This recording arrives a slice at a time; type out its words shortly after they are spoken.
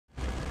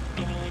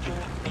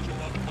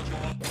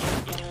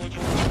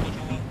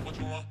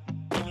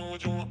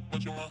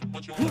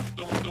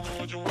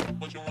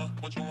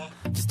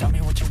Just tell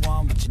me what you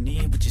want, what you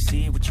need, what you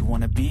see, what you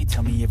wanna be.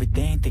 Tell me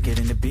everything, think it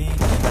into being.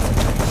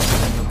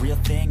 That's a real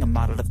thing, a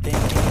model of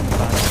thinking,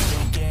 about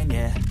thinking,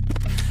 yeah.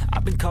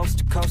 I've been coast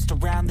to coast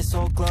around this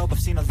whole globe. I've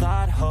seen a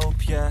lot of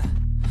hope, yeah.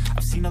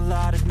 I've seen a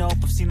lot of nope,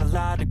 I've seen a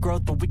lot of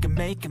growth, but we can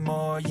make it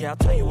more, yeah. I'll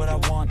tell you what I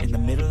want in the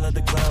middle of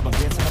the club. I'm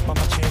dancing up on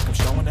my chick, I'm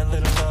showing a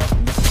little love.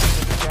 I'm listening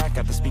to the track,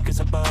 got the speakers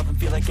above, and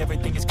feel like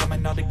everything is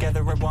coming all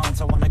together at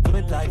once. I want a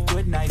good life,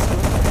 good nights, good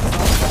friends,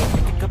 long life.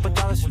 Make a couple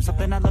dollars from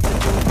something I love to do.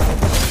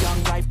 Live a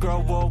young life,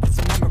 grow old with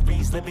some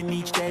memories, living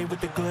each day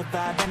with a good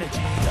vibe energy.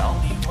 Tell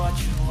me what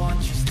you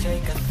want, just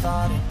take a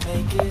thought and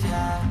make it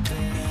happen.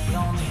 The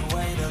only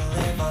way to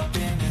live up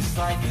in this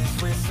life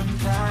is with some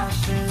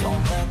passion.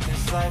 Don't let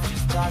this life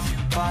just toss you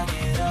by,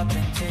 get up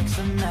and take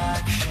some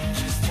action.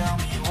 Just tell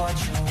me what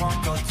you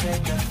want, go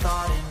take a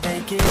thought and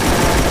make it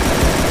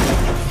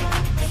happen.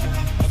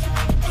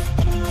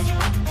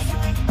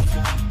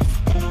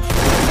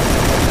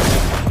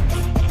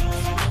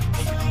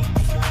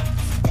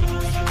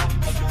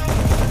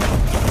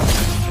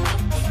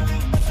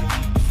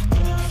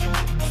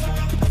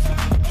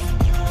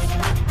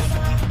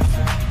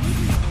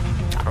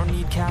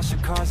 Cash or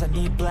cars, I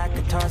need black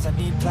guitars, I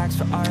need plaques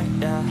for art,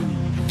 yeah.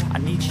 I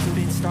need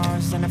shooting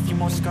stars and a few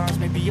more scars,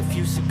 maybe a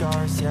few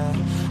cigars, yeah.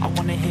 I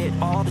wanna hit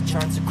all the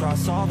charts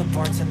across all the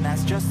parts, and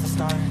that's just the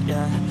start,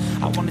 yeah.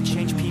 I wanna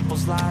change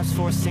people's lives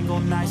for a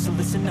single night, so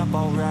listen up,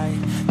 alright.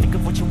 Think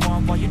of what you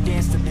want while you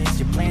dance to this.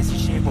 Your plans and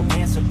shit,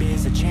 romance or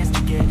biz, a chance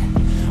to get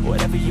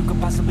whatever you could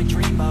possibly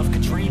dream of,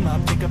 could dream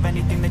up. Think of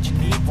anything that you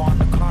need,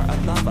 want a car, a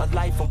love, a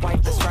life, a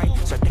wife, that's right.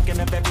 Start thinking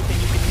of everything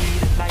you could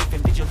need in life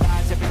and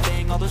visualize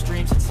everything, all those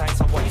dreams and sights,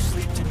 on while you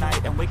sleep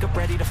tonight and wake up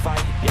ready to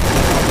fight, yeah.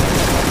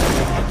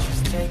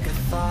 Just take a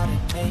thought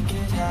and make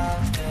it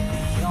happen.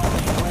 The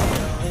only way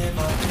to live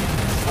up in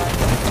this life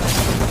is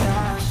with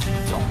passion.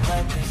 Don't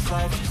let this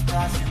life just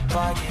pass you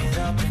by, get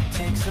up and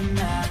take some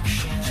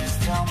action.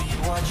 Just tell me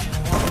what you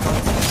want, go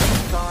take a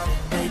thought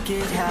and make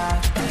it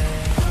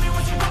happen.